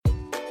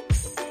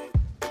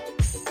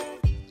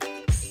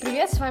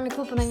привет! С вами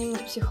клуб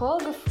анонимных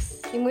психологов,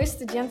 и мы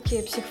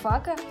студентки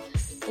психфака.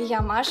 И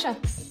я Маша.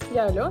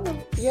 Я Алена.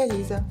 Я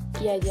Лиза.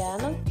 Я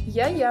Диана.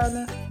 Я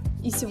Яна.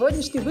 И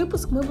сегодняшний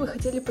выпуск мы бы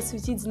хотели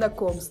посвятить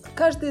знакомств.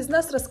 Каждый из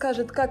нас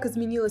расскажет, как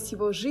изменилась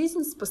его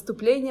жизнь с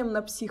поступлением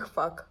на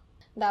психфак.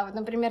 Да, вот,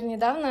 например,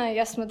 недавно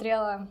я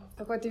смотрела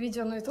какое-то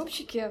видео на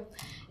ютубчике,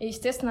 и,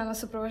 естественно, оно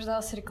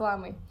сопровождалось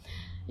рекламой.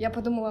 Я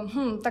подумала,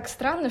 так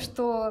странно,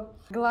 что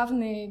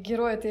главный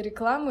герой этой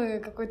рекламы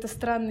какой-то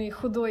странный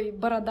худой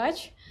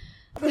бородач.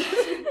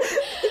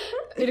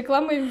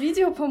 Реклама им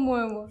видео,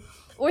 по-моему.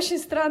 Очень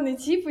странный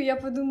тип, и я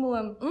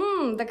подумала,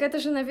 так это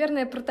же,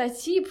 наверное,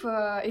 прототип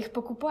их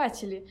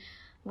покупателей.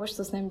 Вот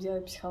что с нами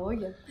делает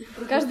психология.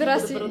 Каждый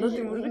раз...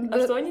 Бородатый мужик. А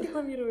что они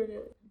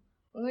рекламировали?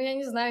 Ну, я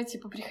не знаю,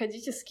 типа,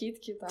 приходите,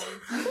 скидки там.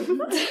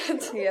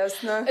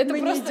 Ясно. Это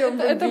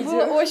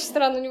было очень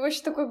странно. У него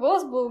еще такой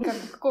голос был, как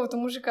у какого-то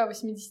мужика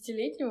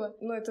 80-летнего.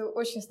 Ну, это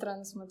очень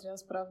странно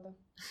смотрелось, правда.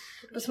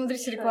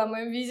 Посмотрите рекламу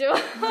в видео.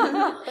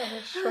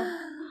 Хорошо.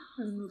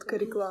 Минутка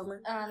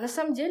рекламы. На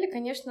самом деле,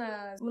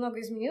 конечно,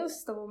 много изменилось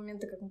с того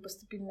момента, как мы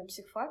поступили на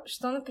психфак.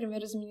 Что,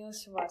 например,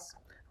 изменилось у вас?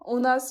 У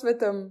нас в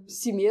этом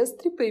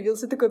семестре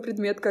появился такой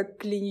предмет, как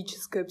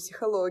клиническая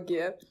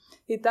психология.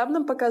 И там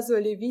нам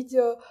показывали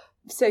видео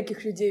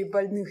всяких людей,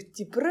 больных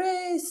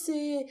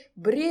депрессией,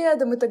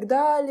 бредом и так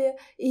далее.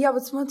 И я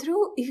вот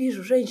смотрю и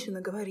вижу, женщина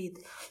говорит,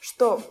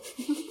 что,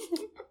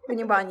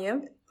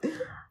 внимание,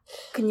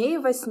 к ней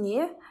во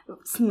сне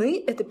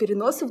сны — это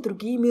переносы в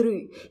другие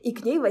миры. И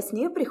к ней во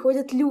сне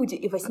приходят люди,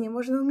 и во сне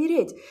можно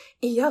умереть.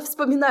 И я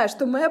вспоминаю,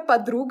 что моя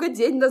подруга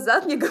день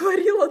назад мне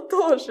говорила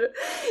тоже.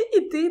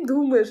 И ты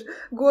думаешь,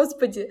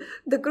 господи,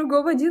 да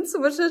кругом один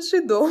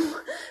сумасшедший дом.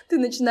 Ты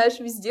начинаешь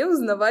везде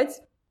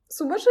узнавать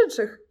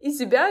сумасшедших, и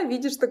себя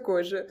видишь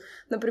такой же.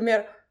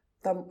 Например,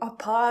 там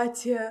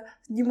апатия,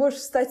 не можешь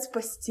встать с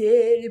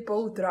постели по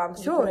утрам.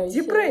 Все,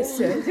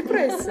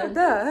 депрессия,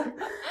 да.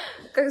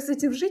 Как с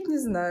этим жить, не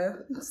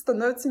знаю.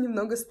 Становится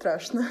немного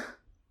страшно.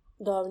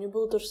 Да, у меня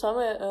было то же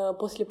самое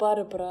после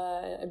пары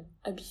про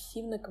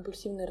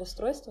обессивно-компульсивное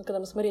расстройство, когда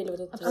мы смотрели вот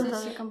это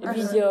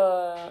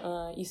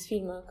видео из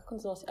фильма, как он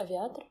назывался,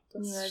 «Авиатор»?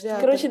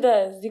 Короче,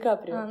 да, с Ди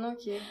Каприо. Ну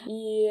окей.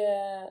 И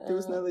ты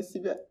узнала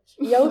себя.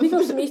 Я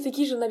увидела, что у меня есть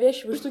такие же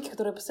навязчивые штуки,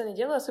 которые я постоянно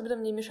делаю, особенно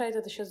мне мешает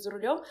это сейчас за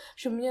рулем. В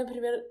общем, у меня,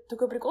 например,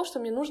 такой прикол, что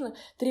мне нужно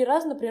 3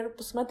 раза, например,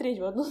 посмотреть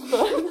в одну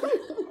сторону.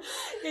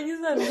 Я не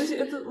знаю,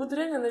 это вот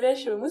реально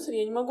навязчивая мысль,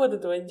 я не могу от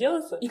этого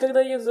отделаться. И когда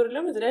я еду за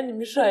рулем, это реально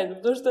мешает,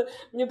 потому что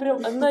мне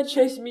прям одна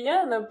часть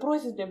меня, она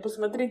просит меня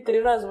посмотреть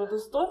 3 раза в эту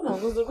сторону,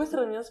 но с другой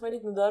стороны, мне надо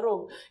смотреть на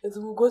дорогу. Я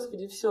думаю,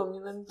 господи, все, мне,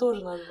 наверное,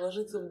 тоже надо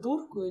вложиться в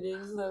дурку или я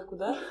не знаю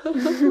куда.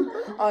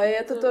 А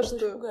это то,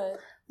 что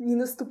не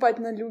наступать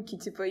на люки,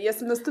 типа,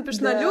 если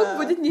наступишь на люк,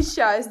 будет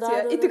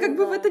несчастье. И ты как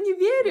бы в это не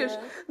веришь,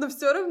 но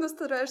все равно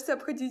стараешься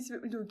обходить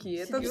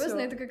люки. Серьезно,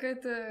 это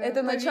какая-то...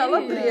 Это начало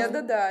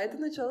бреда, да, это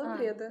начало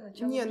бреда.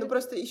 Не, ну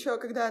просто еще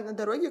когда на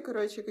дороге,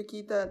 короче,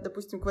 какие-то,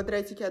 допустим,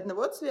 квадратики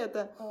одного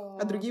цвета,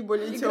 а другие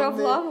более темные. Игра в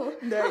лаву.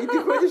 Да, и ты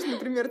ходишь,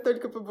 например,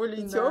 только по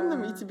более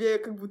темным, и тебе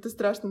как будто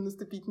страшно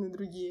наступить на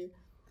другие.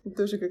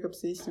 Тоже как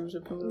обсессия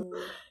уже, по-моему.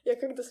 Я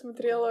когда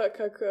смотрела,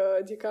 как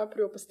Ди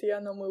Каприо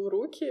постоянно мыл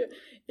руки,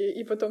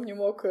 и потом не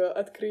мог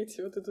открыть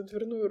вот эту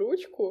дверную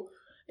ручку,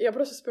 я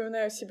просто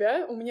вспоминаю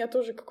себя, у меня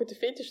тоже какой-то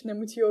фетиш на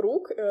мытье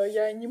рук,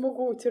 я не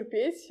могу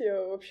терпеть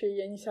вообще,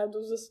 я не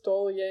сяду за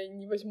стол, я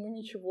не возьму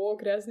ничего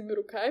грязными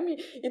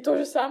руками, и то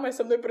же самое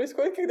со мной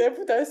происходит, когда я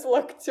пытаюсь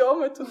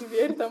локтем эту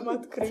дверь там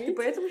открыть. Ты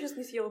поэтому сейчас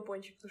не съела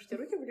пончик, потому что у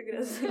тебя руки были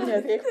грязные?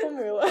 Нет, я их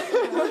помыла.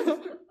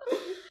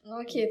 Ну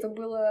окей, это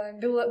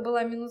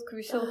была минутка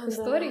веселых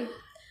историй.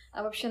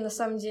 А вообще, на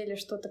самом деле,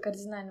 что-то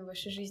кардинально в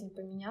вашей жизни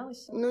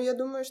поменялось? Ну, я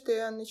думаю, что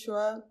я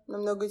начала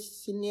намного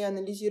сильнее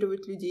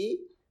анализировать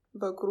людей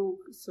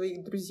вокруг,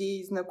 своих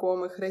друзей,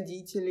 знакомых,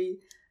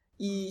 родителей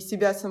и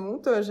себя саму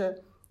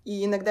тоже.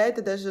 И иногда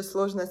это даже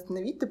сложно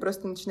остановить, ты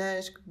просто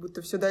начинаешь как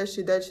будто все дальше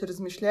и дальше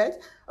размышлять,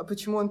 а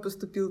почему он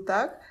поступил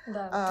так.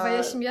 Да,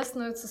 твоя семья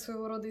становится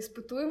своего рода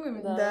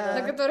испытуемыми, да.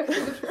 на которых ты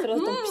думаешь...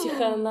 Сразу там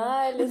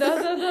психоанализ.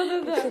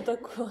 Да. Что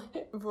такое?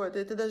 Вот,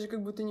 это даже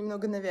как будто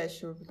немного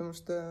навязчиво, потому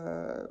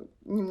что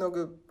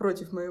немного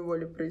против моей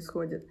воли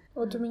происходит.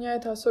 Вот у меня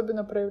это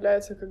особенно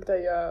проявляется, когда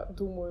я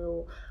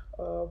думаю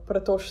про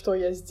то, что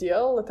я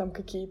сделала, там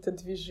какие-то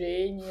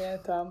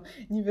движения, там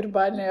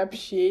невербальное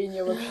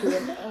общение вообще.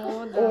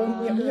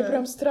 Мне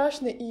прям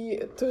страшно,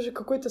 и тоже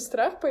какой-то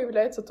страх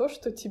появляется то,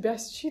 что тебя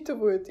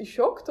считывают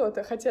еще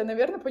кто-то, хотя,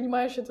 наверное,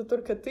 понимаешь, это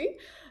только ты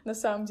на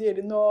самом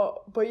деле,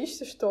 но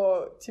боишься,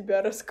 что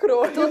тебя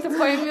раскроют. Кто-то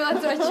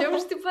поймет, о чем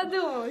же ты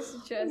подумала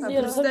сейчас.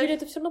 Нет, на самом деле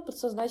это все равно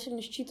подсознательно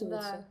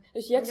считывается. Да. То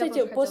есть я,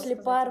 кстати, после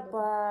пар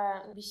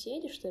по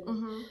беседе, что ли,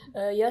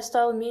 я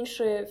стала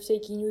меньше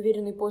всякие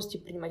неуверенные позы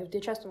принимать. Вот Вот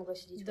я часто могла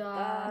сидеть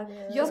Да, вот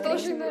так, я с тоже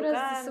скрещенными иной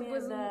раз за руками,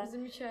 собой да.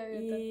 замечаю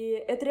это. И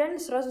это реально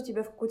сразу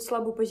тебя в какую-то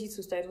слабую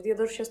позицию ставит. Вот я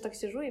даже сейчас так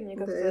сижу, и мне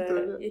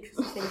как-то... Я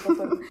чувствую себя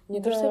некомфортно.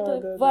 Мне кажется,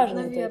 это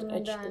важно.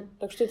 Наверное, да.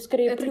 Так что это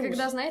скорее Это плюс.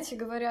 когда, знаете,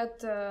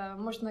 говорят,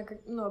 можно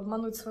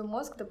обмануть свой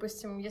мозг.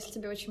 Допустим, если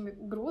тебе очень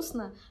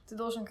грустно, ты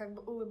должен как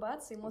бы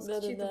улыбаться, и мозг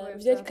считывает.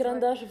 Взять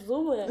карандаш в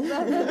зубы.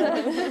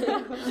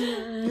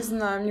 Не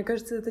знаю, мне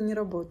кажется, это не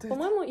работает.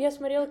 По-моему, я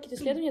смотрела какие-то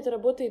исследования,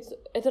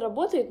 это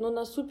работает, но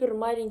на супер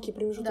маленький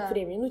промежуток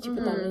времени. Ну,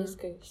 типа там на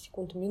несколько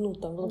секунд,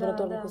 минут там в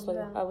лабораторных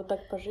условиях. А вот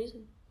так по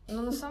жизни.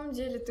 Но на самом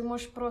деле ты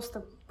можешь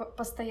просто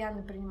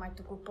постоянно принимать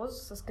такую позу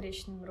со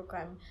скрещенными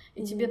руками.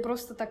 И тебе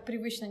просто так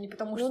привычно, не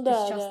потому что ты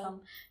сейчас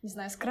там, не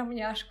знаю,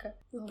 скромняшка.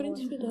 В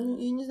принципе, да.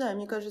 И не знаю,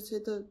 мне кажется,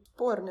 это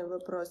спорный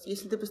вопрос.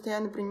 Если ты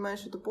постоянно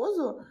принимаешь эту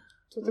позу,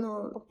 ты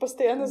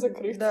постоянно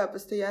закрыт. Да,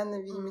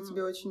 постоянно, видимо,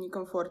 тебе очень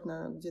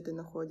некомфортно, где ты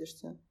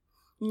находишься.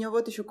 У меня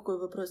вот еще какой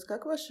вопрос.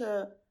 Как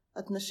ваше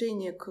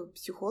отношение к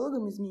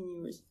психологам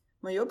изменилось?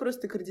 Мое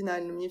просто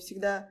кардинально.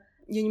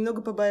 Я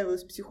немного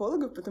побаивалась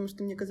психологов, потому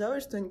что мне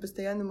казалось, что они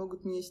постоянно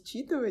могут меня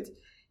считывать,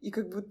 и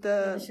как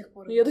будто...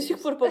 Я до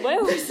сих пор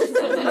побаивалась.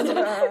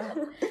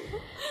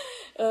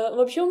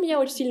 Вообще у меня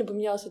очень сильно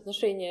поменялось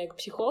отношение к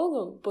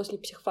психологам после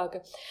психфака.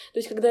 То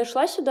есть, когда я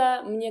шла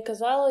сюда, мне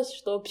казалось,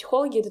 что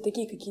психологи — это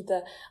такие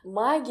какие-то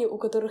маги, у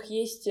которых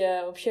есть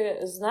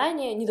вообще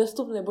знания,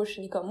 недоступные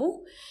больше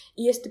никому.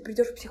 И если ты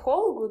придешь к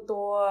психологу,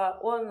 то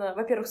он,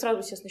 во-первых, сразу,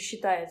 естественно,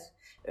 считает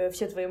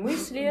все твои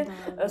мысли,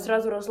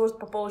 сразу разложит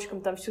по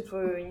полочкам там всю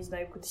твою, не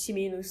знаю, какую-то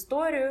семейную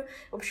историю.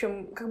 В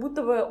общем, как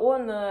будто бы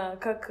он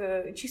как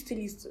чистый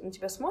лист на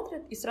тебя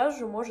смотрит и сразу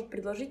же может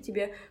предложить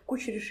тебе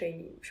кучу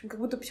решений. В общем,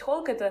 как будто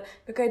психолог — это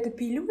какая-то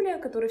пилюля,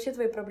 которая все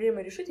твои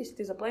проблемы решит, если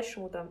ты заплатишь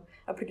ему там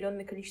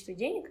определенное количество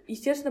денег.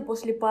 Естественно,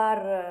 после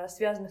пар,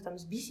 связанных там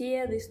с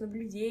беседой, с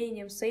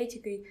наблюдением, с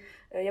этикой,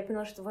 я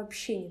поняла, что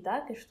вообще не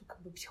так, и что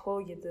как бы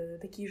психологи — это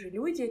такие же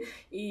люди,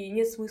 и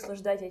нет смысла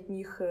ждать от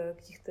них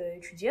каких-то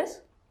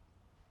чудес.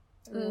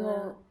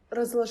 Но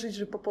разложить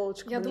же по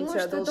полочкам. Я думаю,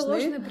 что это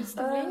ложное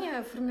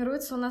представление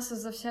формируется у нас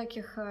из-за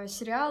всяких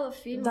сериалов,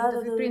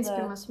 фильмов, и, в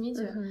принципе,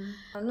 масс-медиа.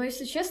 Но,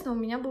 если честно, у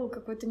меня был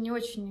какой-то не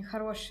очень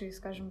хороший,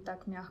 скажем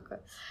так,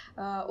 мягко,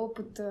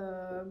 опыт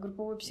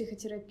групповой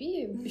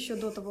психотерапии еще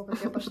до того,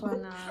 как я пошла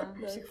на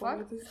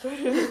психфак.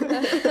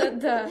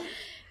 Да.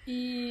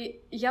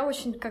 И я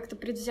очень как-то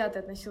предвзято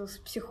относилась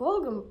к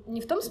психологам. Не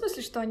в том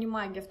смысле, что они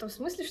маги, а в том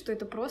смысле, что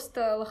это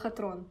просто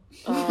лохотрон.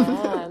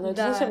 Ну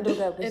это совсем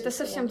другая позиция. Это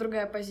совсем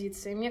другая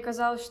позиция. И мне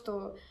казалось,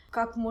 что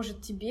как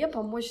может тебе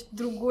помочь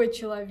другой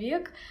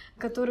человек,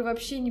 который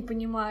вообще не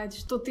понимает,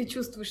 что ты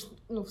чувствуешь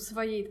в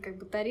своей как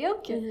бы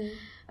тарелке,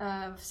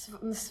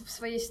 в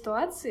своей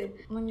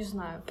ситуации. Ну, не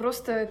знаю.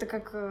 Просто это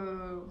как...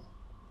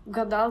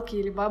 гадалки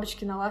или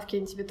бабочки на лавке,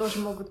 они тебе тоже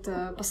могут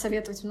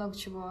посоветовать много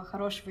чего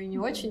хорошего и не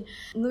очень.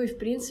 Ну и, в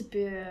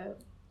принципе,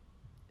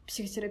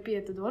 психотерапия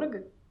 — это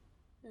дорого.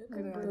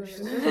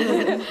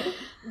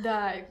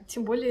 Да,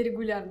 тем более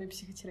регулярная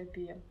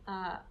психотерапия.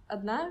 А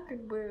одна,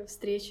 как бы,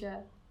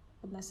 встреча,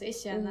 одна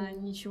сессия, она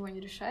ничего не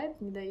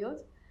решает, не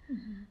дает.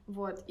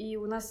 Вот. И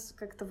у нас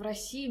как-то в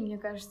России, мне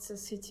кажется,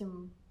 с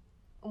этим...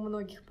 у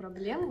многих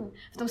проблемы.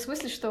 В том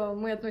смысле, что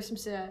мы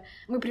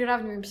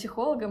приравниваем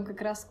психологам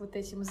как раз к вот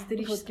этим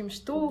эзотерическим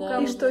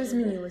штукам. И что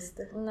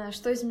изменилось-то?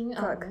 Что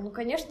изменилось? Ну,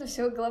 конечно,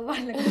 все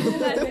глобально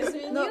кардинально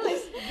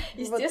изменилось.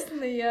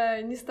 Естественно,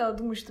 я не стала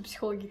думать, что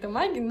психологи — это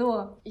маги,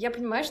 но я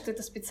понимаю, что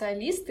это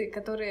специалисты,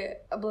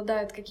 которые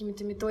обладают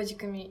какими-то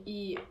методиками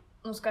и,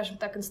 скажем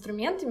так,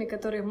 инструментами,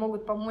 которые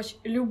могут помочь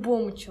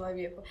любому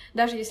человеку,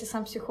 даже если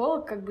сам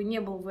психолог как бы не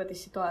был в этой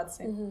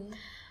ситуации.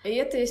 И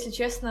это, если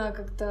честно,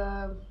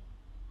 как-то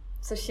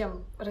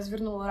совсем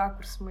развернула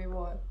ракурс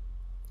моего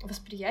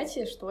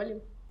восприятия, что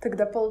ли.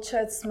 Тогда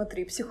получается,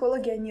 смотри,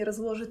 психологи, они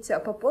разложат тебя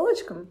по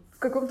полочкам, в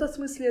каком-то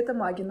смысле это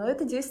маги, но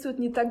это действует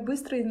не так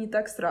быстро и не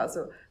так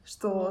сразу,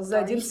 что за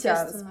один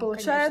сеанс.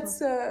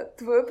 Получается,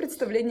 твое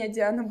представление о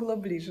Диане было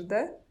ближе,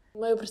 да?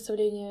 Мое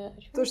представление...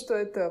 То, что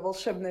это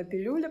волшебная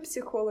пилюля,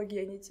 психологи,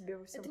 они тебе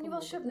во всем Это не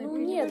волшебная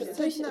пилюля. Нет,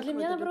 то есть для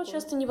меня, наоборот,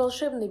 часто не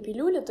волшебная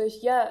пилюля, то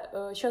есть я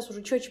сейчас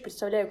уже четче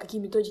представляю, какие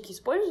методики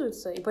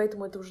используются, и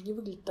поэтому это уже не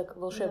выглядит так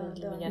волшебно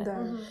для меня.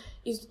 Да.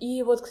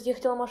 И вот, кстати, я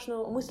хотела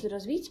Машину мысль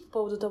развить по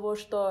поводу того,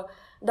 что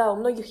да, у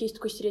многих есть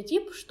такой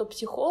стереотип, что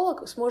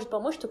психолог сможет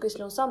помочь только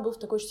если он сам был в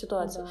такой же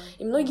ситуации.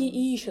 И многие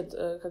ищут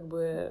как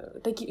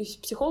бы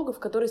таких психологов,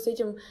 которые с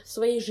этим в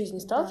своей жизни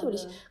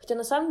сталкивались, хотя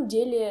на самом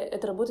деле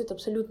это работает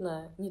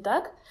абсолютно не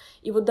так.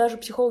 И вот даже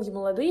психологи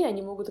молодые,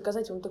 они могут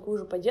оказать вам такую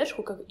же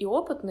поддержку, как и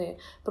опытные,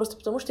 просто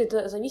потому что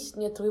это зависит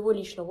не от твоего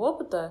личного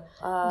опыта,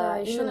 да,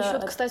 еще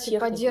насчет, кстати,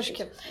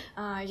 поддержки.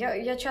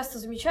 Я часто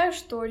замечаю,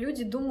 что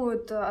люди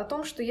думают о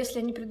том, что если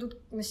они придут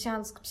на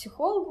сеанс к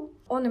психологу,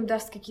 он им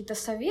даст какие-то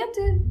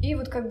советы, и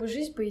вот как бы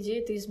жизнь, по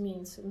идее, это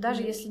изменится.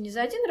 Даже если не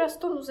за один раз,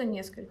 то за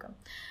несколько.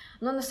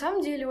 Но на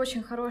самом деле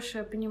очень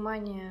хорошее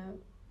понимание,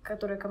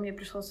 которое ко мне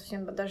пришло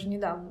совсем даже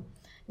недавно,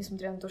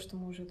 несмотря на то, что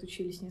мы уже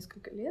отучились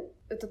несколько лет,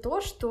 это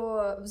то,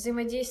 что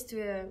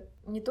взаимодействие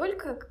не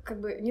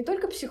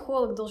только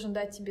психолог должен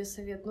дать тебе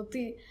совет, но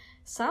ты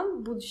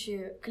сам,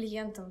 будучи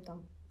клиентом,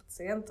 там,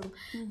 пациентом,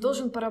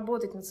 должен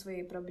поработать над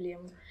своей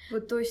проблемой.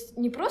 Вот, то есть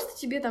не просто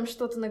тебе там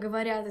что-то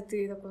наговорят, и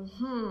ты такой,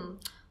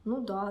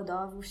 ну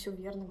да, вы все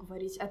верно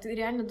говорите, а ты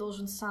реально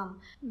должен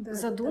сам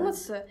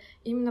задуматься. Да.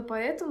 Именно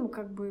поэтому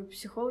как бы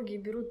психологи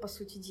берут, по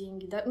сути,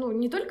 деньги, да? Ну,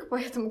 не только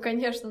поэтому,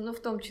 конечно, но в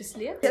том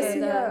числе. Если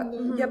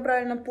я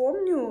правильно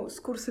помню,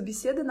 с курса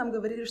беседы нам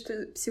говорили,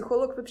 что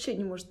психолог вообще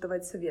не может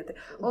давать советы.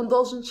 Он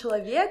должен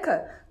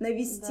человека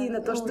навести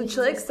на то, что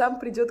человек сам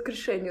придет к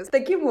решению.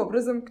 Таким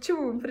образом, к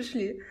чему мы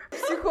пришли?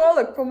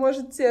 Психолог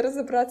поможет тебе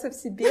разобраться в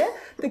себе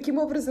таким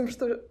образом,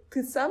 что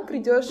ты сам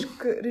придешь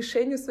к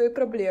решению своей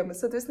проблемы.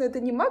 Соответственно, это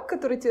не маг,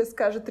 который тебе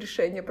скажет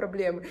решение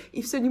проблемы,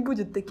 и все не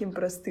будет таким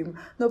простым.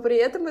 Но при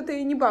этом это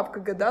и не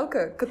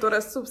бабка-гадалка,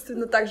 которая,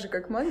 собственно, так же,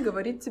 как маг,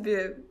 говорит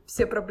тебе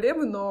все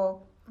проблемы,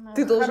 но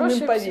ты должен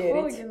им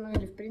поверить. Психологи, ну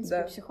или, в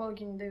принципе,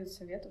 психологи не дают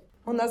советов.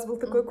 У нас был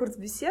такой курс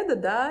беседы,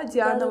 да,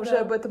 Диана уже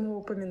об этом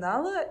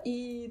упоминала,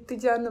 и ты,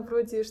 Диана,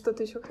 вроде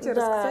что-то еще хотела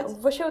рассказать?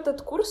 Вообще вот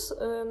этот курс,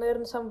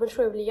 наверное, самое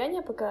большое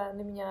влияние пока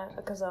на меня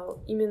оказал,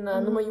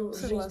 именно на мою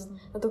жизнь,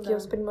 на то, как я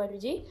воспринимаю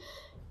людей.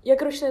 Я,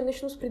 наверное,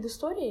 начну с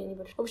предыстории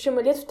небольшой. В общем,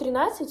 лет в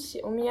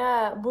 13 у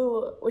меня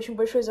был очень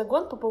большой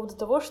загон по поводу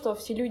того, что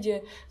все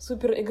люди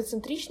супер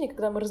эгоцентричны,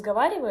 когда мы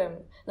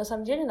разговариваем. На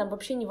самом деле нам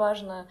вообще не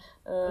важно,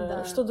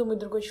 что думает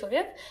другой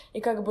человек.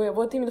 И как бы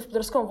вот именно в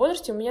подростковом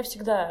возрасте у меня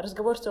всегда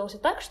разговор строился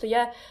так, что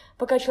я,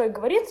 пока человек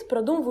говорит,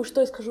 продумываю,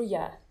 что я скажу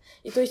я.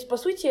 И то есть, по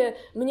сути,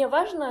 мне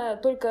важно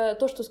только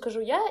то, что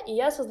скажу я, и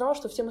я осознала,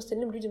 что всем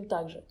остальным людям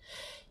так же.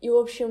 И, в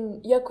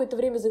общем, я какое-то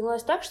время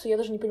загналась так, что я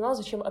даже не понимала,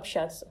 зачем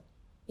общаться.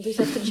 То есть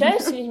я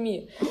встречаюсь с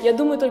людьми, я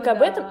думаю только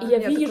об этом, и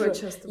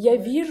я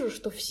вижу,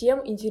 что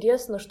всем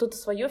интересно что-то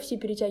свое, все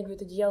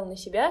перетягивают одеяло на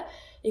себя,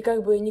 и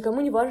как бы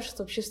никому не важно, что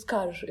ты вообще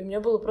скажешь. И у меня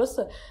было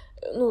просто,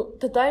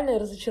 тотальное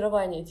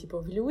разочарование, типа,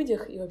 в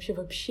людях и вообще в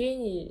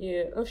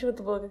общении. И, в общем,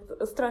 это было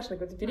как-то страшный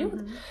какой-то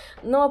период.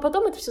 Но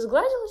потом это все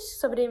сгладилось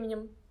со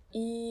временем,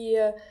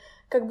 и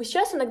как бы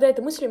сейчас иногда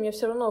эта мысль у меня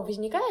все равно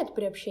возникает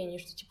при общении,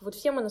 что, типа, вот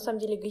все мы на самом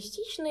деле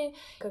эгоистичные,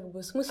 как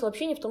бы смысл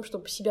общения в том,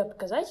 чтобы себя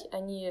показать, а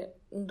не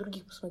на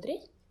других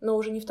посмотреть, но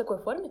уже не в такой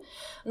форме.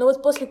 Но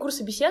вот после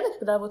курса беседы,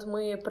 когда вот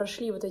мы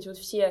прошли вот эти вот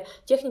все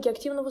техники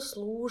активного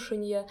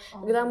слушания,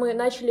 когда мы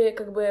начали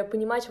как бы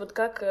понимать вот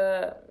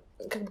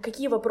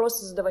какие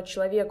вопросы задавать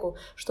человеку,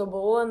 чтобы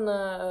он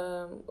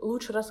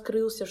лучше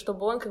раскрылся,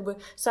 чтобы он как бы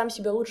сам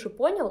себя лучше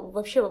понял,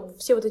 вообще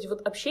все вот эти вот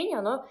общения,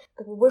 оно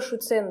как бы большую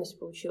ценность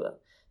получило.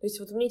 То есть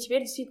вот мне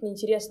теперь действительно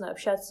интересно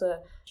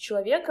общаться с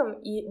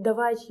человеком и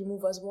давать ему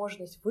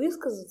возможность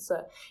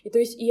высказаться. И то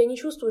есть я не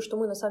чувствую, что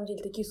мы на самом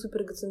деле такие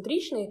супер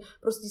эгоцентричные,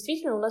 просто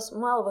действительно у нас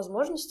мало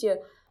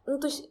возможностей. То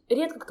есть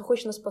редко кто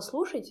хочет нас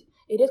послушать,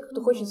 и редко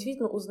кто хочет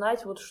действительно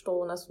узнать, вот что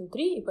у нас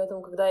внутри. И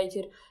поэтому, когда я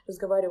теперь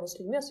разговариваю с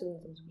людьми, особенно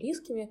там, с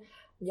близкими,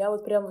 я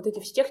вот прям вот эти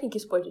все техники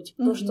использую.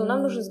 Потому что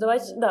нам нужно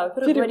задавать,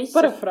 во-первых, говорить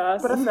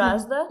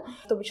парафраз, да,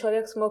 чтобы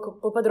человек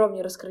смог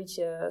поподробнее раскрыть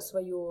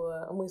свою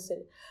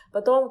мысль.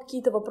 Потом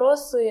какие-то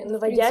вопросы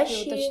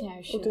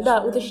наводящие.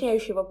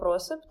 Уточняющие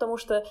вопросы, потому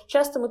что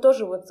часто мы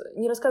тоже вот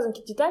не рассказываем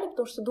какие-то детали,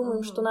 потому что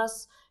думаем, что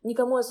нас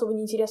никому особо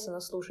не интересно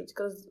нас слушать.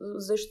 Когда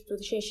задаешь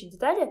уточняющие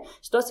детали,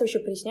 ситуация вообще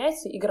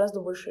проясняется и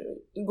гораздо больше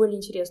и более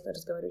интересно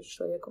разговаривать с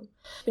человеком.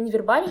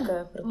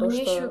 Невербалика про то,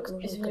 что...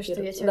 Извини,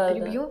 что я тебя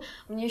перебью.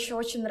 Мне еще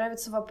очень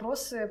нравятся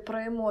вопросы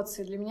про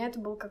эмоции. Для меня это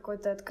было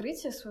какое-то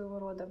открытие своего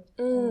рода.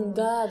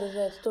 Да,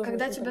 это тоже.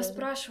 Когда тебя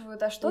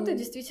спрашивают, а что ты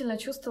действительно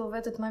чувствовал в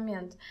этот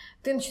момент,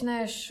 ты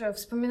начинаешь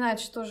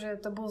вспоминать, что же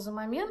это был за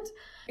момент,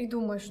 и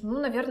думаешь,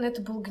 наверное,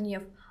 это был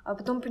гнев. А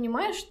потом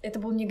понимаешь, это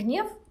был не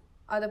гнев,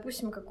 а,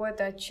 допустим,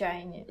 какое-то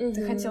отчаяние.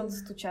 Ты хотел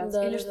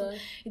достучаться. Или что.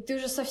 И ты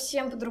уже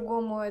совсем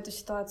по-другому эту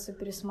ситуацию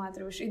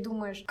пересматриваешь и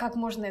думаешь, как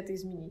можно это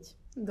изменить.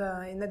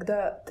 Да,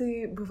 иногда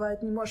ты,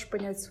 бывает, не можешь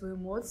понять свою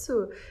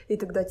эмоцию, и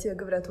тогда тебе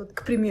говорят, вот,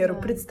 к примеру,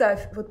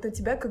 представь, вот на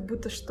тебя как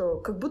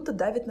будто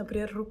давит,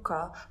 например,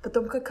 рука.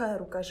 Потом какая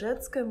рука?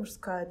 Женская,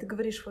 мужская? Ты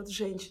говоришь, вот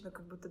женщина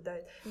как будто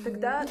давит.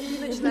 Тогда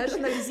ты начинаешь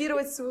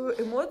анализировать свою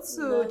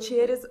эмоцию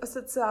через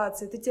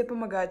ассоциации, это тебе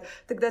помогает.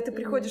 Тогда ты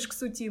приходишь к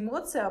сути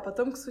эмоций, а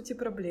потом к сути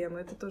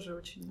проблемы. Это тоже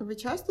очень... Вы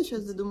часто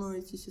сейчас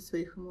задумываетесь о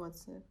своих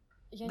эмоциях?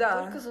 Я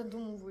не только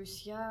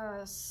задумываюсь,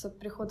 я с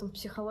приходом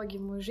психологии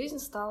в мою жизнь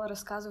стала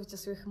рассказывать о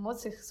своих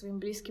эмоциях своим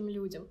близким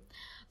людям.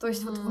 То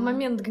есть вот в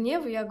момент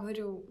гнева я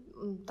говорю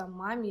там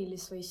маме или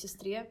своей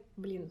сестре,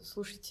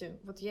 слушайте,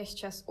 вот я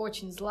сейчас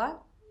очень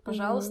зла,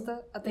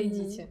 пожалуйста,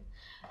 отойдите.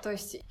 То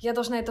есть я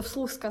должна это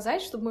вслух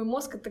сказать, чтобы мой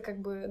мозг это как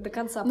бы до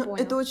конца понял.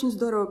 Это очень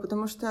здорово,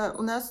 потому что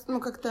у нас,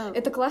 как-то...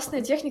 Это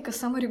классная техника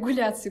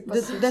саморегуляции, по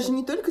сути. Даже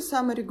не только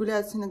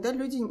саморегуляции. Иногда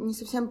люди не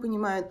совсем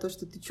понимают то,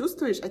 что ты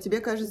чувствуешь, а тебе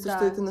кажется,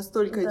 что это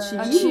настолько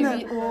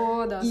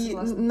очевидно. И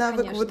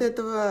навык вот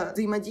этого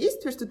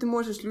взаимодействия, что ты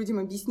можешь людям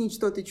объяснить,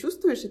 что ты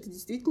чувствуешь, это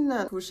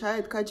действительно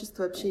повышает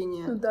качество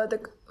общения. Ну да,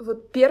 так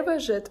вот первое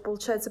же, это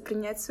получается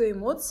принять свои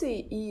эмоции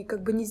и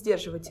как бы не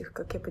сдерживать их,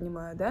 как я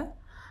понимаю, да?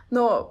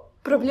 Но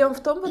проблема в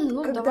том,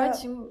 вот, когда...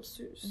 давать им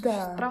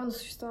право на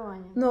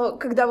существование. Но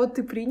когда вот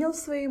ты принял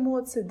свои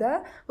эмоции,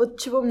 да, вот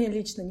чего мне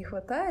лично не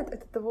хватает,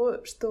 это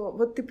того, что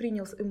вот ты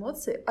принял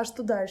эмоции, а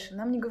что дальше?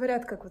 Нам не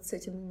говорят, как вот с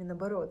этим именно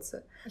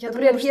бороться. Я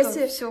думаю,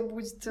 что все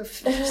будет все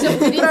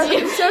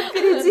впереди. Все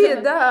впереди,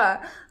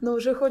 да. Но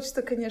уже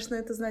хочется, конечно,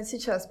 это знать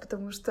сейчас,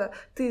 потому что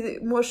ты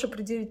можешь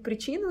определить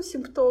причину,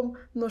 симптом,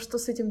 но что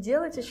с этим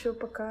делать еще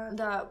пока не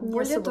особо представляешь.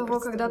 Более того,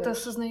 когда ты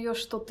осознаешь,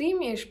 что ты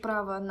имеешь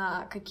право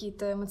на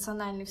какие-то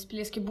эмоциональные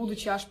всплески,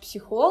 будучи аж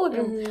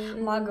психологом,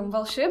 магом,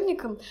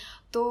 волшебником,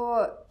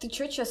 то ты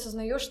четче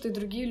осознаешь, что и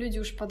другие люди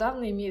уж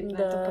подавно имеют на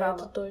это право.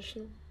 Это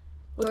точно.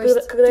 То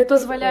есть когда ты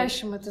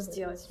позволяешь им это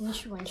сделать.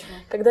 Ничего.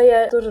 Когда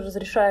я тоже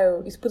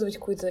разрешаю испытывать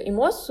какую-то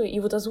эмоцию и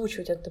вот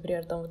озвучивать это,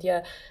 например, там вот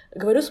я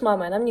говорю с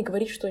мамой, она мне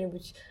говорит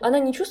что-нибудь. Она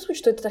не чувствует,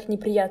 что это так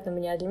неприятно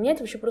мне, а для меня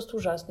это вообще просто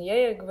ужасно.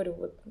 Я ей говорю,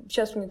 вот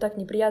сейчас мне так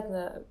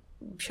неприятно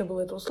вообще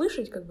было это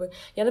услышать, как бы.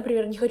 Я,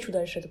 например, не хочу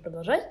дальше это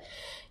продолжать.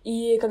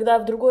 И когда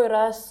в другой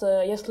раз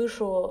я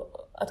слышу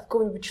от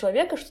какого-нибудь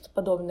человека что-то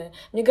подобное,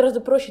 мне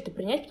гораздо проще это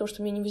принять, потому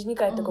что у меня не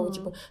возникает такого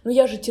типа, ну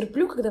я же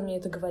терплю, когда мне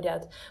это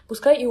говорят,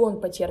 пускай и он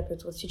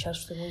потерпит вот сейчас,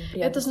 что ему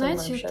неприятно. Это,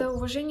 знаете, это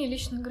уважение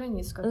личных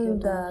границ, как я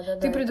думаю.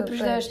 Ты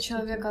предупреждаешь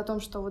человека о том,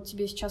 что вот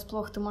тебе сейчас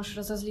плохо, ты можешь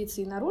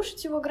разозлиться и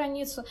нарушить его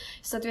границу,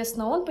 и,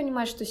 соответственно, он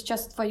понимает, что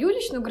сейчас твою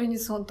личную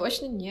границу он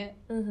точно не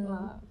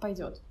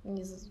пойдет,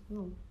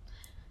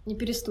 не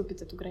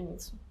переступит эту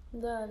границу.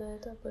 Да,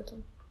 это об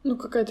этом.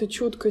 Какая-то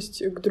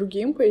чуткость к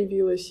другим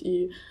появилась,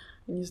 и,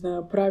 не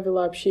знаю,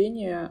 правила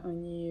общения,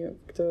 они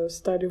как-то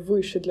стали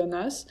выше для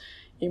нас,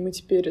 и мы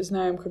теперь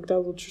знаем, когда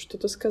лучше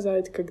что-то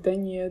сказать, когда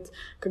нет,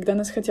 когда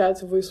нас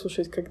хотят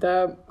выслушать,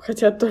 когда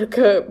хотят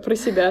только про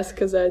себя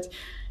сказать.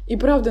 И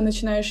правда,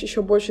 начинаешь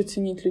еще больше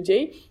ценить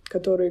людей,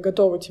 которые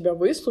готовы тебя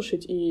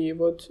выслушать, и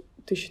вот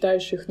ты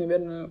считаешь их,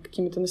 наверное,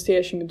 какими-то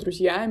настоящими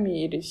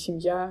друзьями или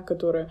семья,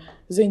 которая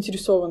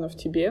заинтересована в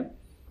тебе.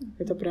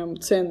 Это прям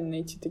ценно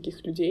найти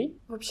таких людей.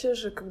 Вообще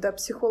же, когда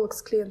психолог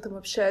с клиентом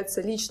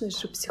общается,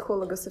 личность же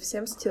психолога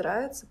совсем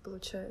стирается,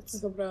 получается.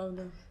 Это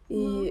правда.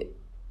 И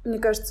мне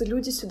кажется,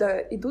 люди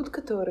сюда идут,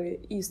 которые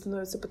и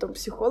становятся потом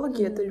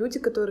психологи, это люди,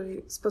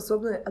 которые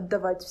способны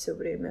отдавать все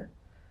время.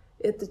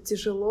 Это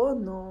тяжело,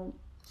 но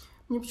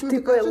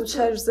ты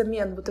получаешь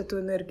взамен вот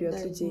эту энергию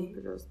от людей.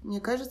 Мне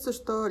кажется,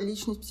 что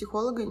личность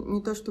психолога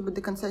не то чтобы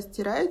до конца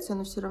стирается,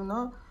 но все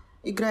равно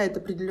играет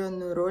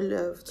определенную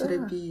роль в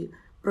терапии.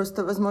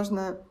 Просто,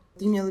 возможно,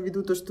 ты имела в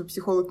виду то, что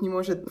психолог не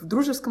может в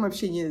дружеском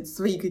общении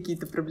свои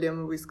какие-то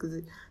проблемы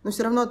высказать. Но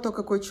все равно то,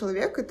 какой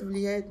человек, это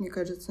влияет, мне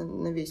кажется,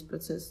 на весь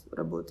процесс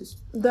работы.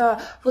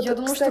 Да, вот я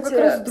думаю, что как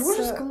раз в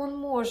дружеском он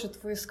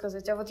может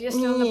высказать, а вот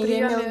если он,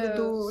 например... Я имела в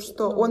виду,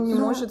 что он не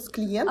может с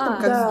клиентом,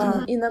 как с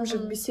другом. И нам же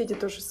в беседе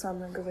то же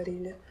самое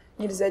говорили.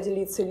 Нельзя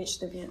делиться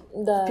личными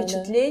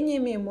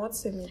впечатлениями,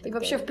 эмоциями. И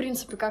вообще, в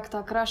принципе, как-то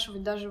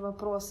окрашивать даже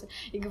вопросы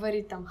и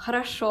говорить там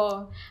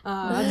 «хорошо»,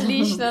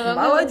 «отлично»,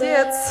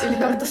 «молодец», или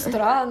как-то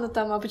странно,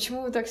 там, «а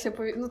почему вы так себя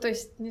повели?» Ну, то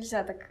есть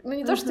нельзя так. Ну,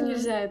 не то, что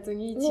нельзя, это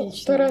не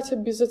этично. Стараться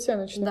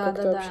безоценочно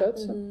как-то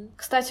общаться.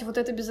 Кстати, вот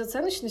эта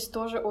безоценочность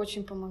тоже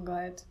очень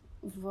помогает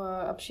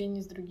в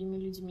общении с другими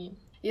людьми.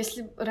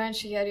 Если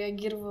раньше я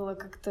реагировала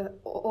как-то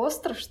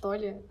остро, что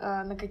ли,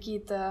 на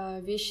какие-то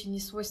вещи,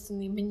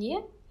 несвойственные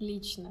мне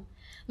лично,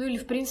 ну или,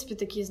 в принципе,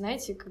 такие,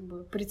 знаете, как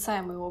бы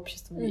порицаемые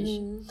обществом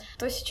вещи,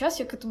 то сейчас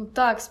я к этому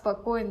так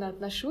спокойно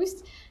отношусь.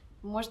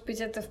 Может быть,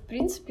 это, в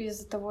принципе,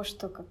 из-за того,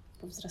 что как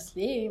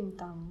повзрослеем,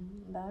 там,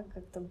 да,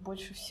 как-то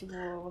больше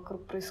всего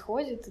вокруг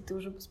происходит, и ты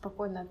уже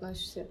спокойно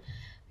относишься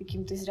к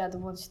каким-то из ряда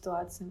вон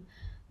ситуациям.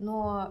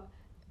 Но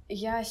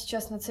я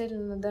сейчас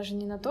нацелена даже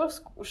не на то,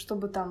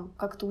 чтобы там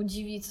как-то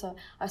удивиться,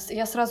 а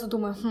я сразу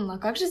думаю, а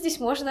как же здесь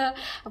можно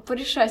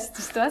порешать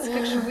эту ситуацию,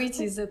 как же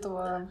выйти из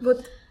этого...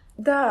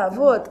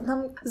 Вот,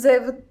 нам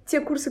за вот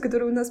те курсы,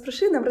 которые у нас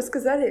прошли, нам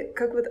рассказали,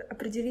 как вот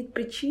определить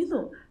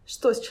причину,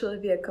 что с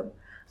человеком.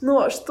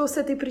 Но что с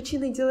этой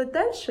причиной делать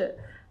дальше,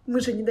 мы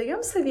же не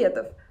даем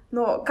советов.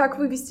 Но как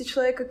вывести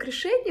человека к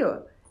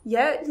решению,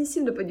 я не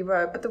сильно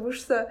понимаю, потому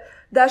что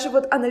даже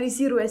вот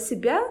анализируя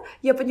себя,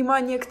 я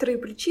понимаю некоторые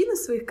причины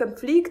своих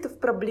конфликтов,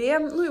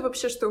 проблем, ну и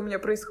вообще, что у меня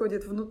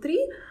происходит внутри,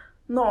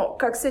 но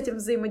как с этим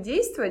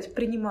взаимодействовать,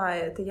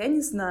 принимая это, я не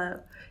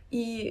знаю.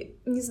 И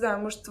не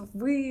знаю, может,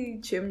 вы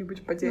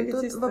чем-нибудь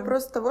поделитесь? Тут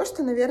вопрос того,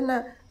 что,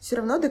 наверное, все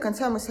равно до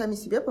конца мы сами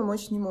себе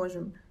помочь не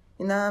можем.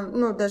 И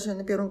нам, даже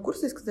на первом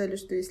курсе сказали,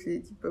 что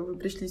если вы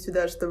пришли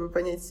сюда, чтобы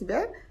понять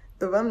себя,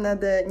 то вам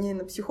надо не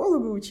на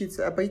психолога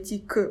учиться, а пойти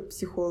к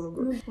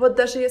психологу. Вот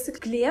даже если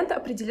клиент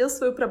определил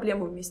свою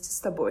проблему вместе с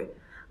тобой,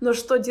 Но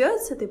что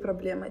делать с этой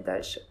проблемой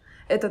дальше?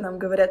 Это нам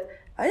говорят,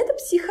 а это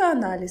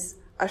психоанализ.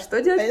 А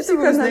что делать в это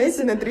вы узнаете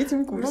психоанализе? на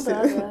 3-м курсе.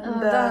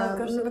 Да,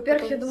 кажется,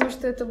 во-первых, я потом думаю,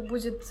 что это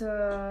будет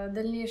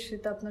дальнейший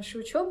этап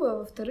нашей учебы, а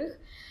во-вторых,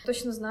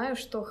 точно знаю,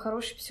 что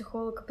хороший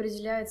психолог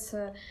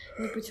определяется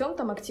не путем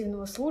там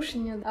активного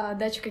слушания,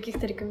 дачи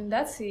каких-то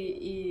рекомендаций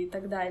и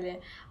так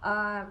далее,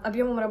 а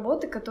объемом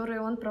работы,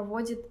 которую он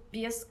проводит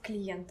без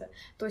клиента,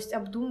 то есть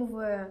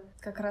обдумывая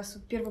как раз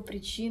вот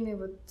первопричины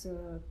вот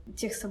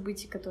тех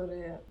событий,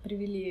 которые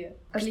привели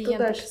клиента. А что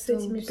дальше к с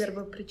своему этими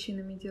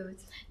первопричинами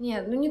делать?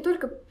 Нет, ну не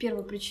только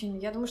первопричины.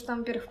 Я думаю, что там,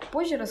 во-первых,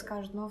 позже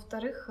расскажут, но,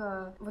 во-вторых,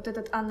 вот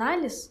этот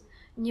анализ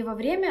не во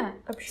время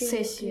Общение с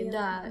сессии,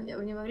 да,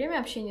 не во время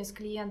общения с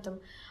клиентом,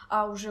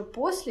 а уже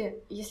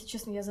после, если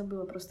честно, я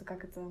забыла просто,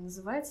 как это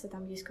называется,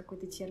 там есть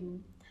какой-то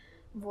термин.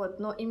 Вот,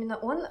 но именно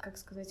он, как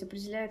сказать,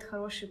 определяет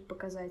хороший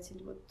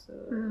показатель. Вот.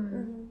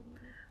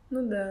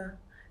 Ну да.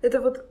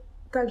 Это вот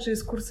также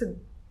из курса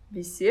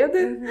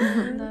беседы.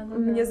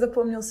 Мне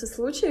запомнился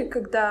случай,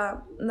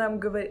 когда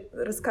нам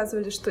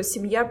рассказывали, что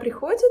семья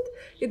приходит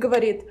и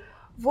говорит: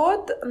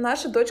 вот,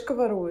 наша дочка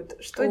ворует.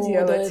 Что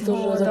делать?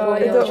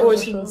 Это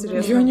очень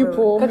интересно. Я не было.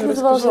 помню. Как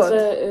называлась Вот.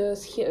 эта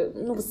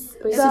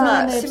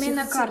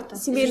Семейная карта.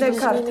 Семейная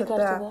карта,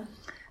 да.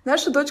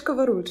 Наша дочка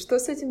ворует. Что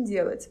с этим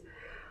делать?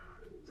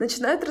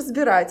 Начинают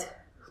разбирать.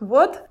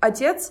 Вот,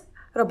 отец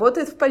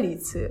работает в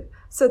полиции.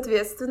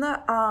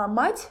 Соответственно, а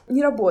мать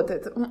не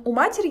работает. У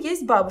матери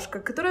есть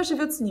бабушка, которая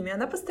живет с ними.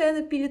 Она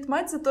постоянно пилит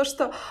мать за то,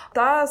 что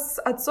та с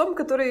отцом,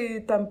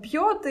 который там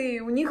пьет,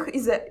 и у них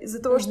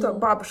из-за того, что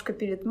бабушка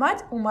пилит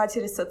мать, у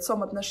матери с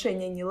отцом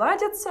отношения не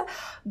ладятся.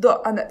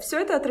 Все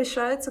это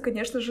отражается,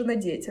 конечно же, на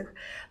детях.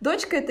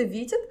 Дочка это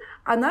видит,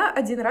 она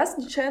один раз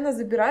нечаянно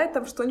забирает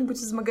там что-нибудь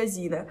из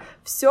магазина.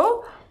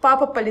 Все,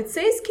 папа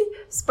полицейский,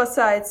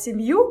 спасает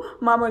семью,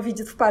 мама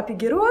видит в папе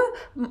героя,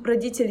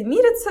 родители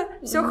мирятся,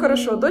 все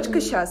хорошо,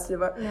 дочка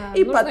счастлива. Да,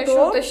 и нужно потом...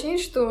 еще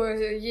уточнить, что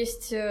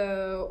есть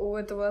у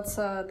этого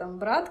отца там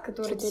брат,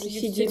 который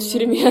сидит в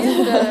тюрьме.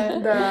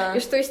 Да. И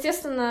что,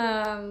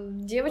 естественно,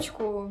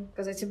 девочку,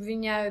 сказать,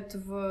 обвиняют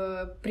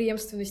в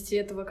преемственности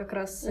этого как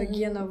раз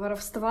гена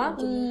воровства.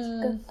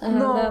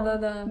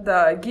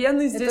 Да,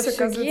 гены здесь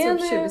оказываются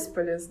вообще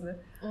бесполезны.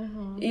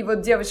 И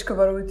вот девочка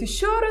ворует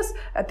еще раз,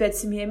 опять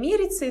семья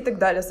мирится и так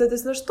далее.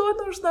 Соответственно, что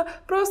нужно?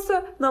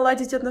 Просто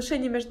наладить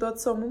отношения между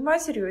отцом и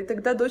матерью, и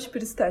тогда дочь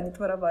перестанет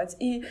воровать.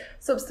 И,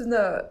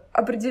 собственно,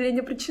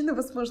 определение причины,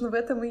 возможно, в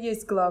этом и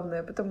есть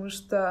главное, потому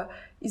что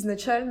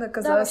изначально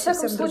казалось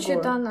совсем другое. Да, во всяком случае,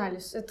 это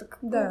анализ. Это,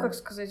 ну, как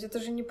сказать, это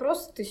же не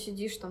просто ты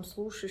сидишь там,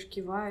 слушаешь,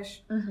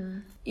 киваешь.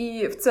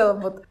 И в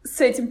целом вот с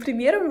этим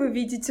примером вы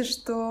видите,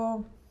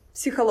 что...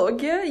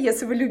 Психология,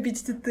 если вы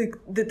любите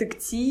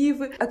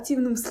детективы,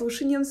 активным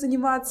слушанием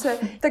заниматься,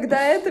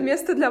 тогда это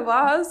место для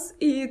вас,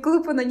 и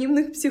клуб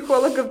анонимных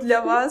психологов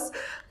для вас.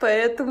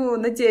 Поэтому,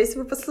 надеюсь,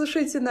 вы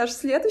послушаете наш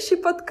следующий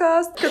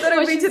подкаст,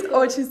 который выйдет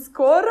очень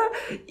скоро,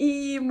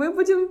 и мы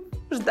будем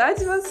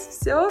ждать вас.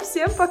 Все,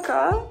 всем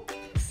пока!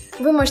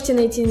 Вы можете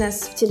найти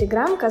нас в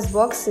Telegram,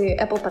 Castbox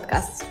и Apple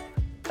Podcasts.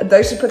 А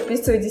также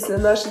подписывайтесь на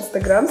наш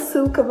Инстаграм,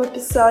 ссылка в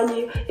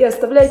описании, и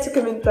оставляйте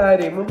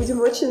комментарии. Мы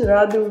будем очень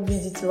рады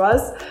увидеть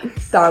вас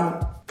там.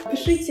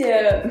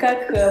 Пишите,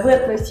 как вы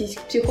относитесь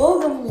к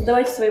психологам,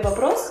 задавайте свои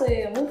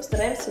вопросы, мы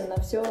постараемся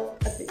на все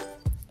ответить.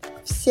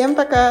 Всем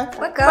пока!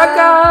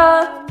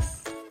 Пока!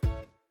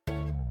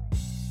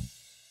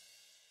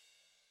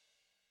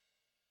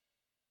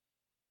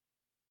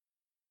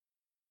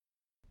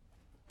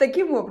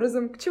 Таким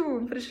образом, к чему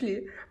мы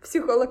пришли?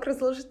 Психолог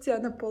разложит тебя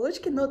на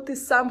полочке, но ты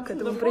сам к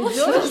этому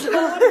придешь.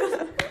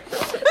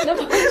 На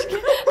полочке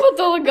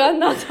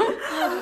патологоанатом.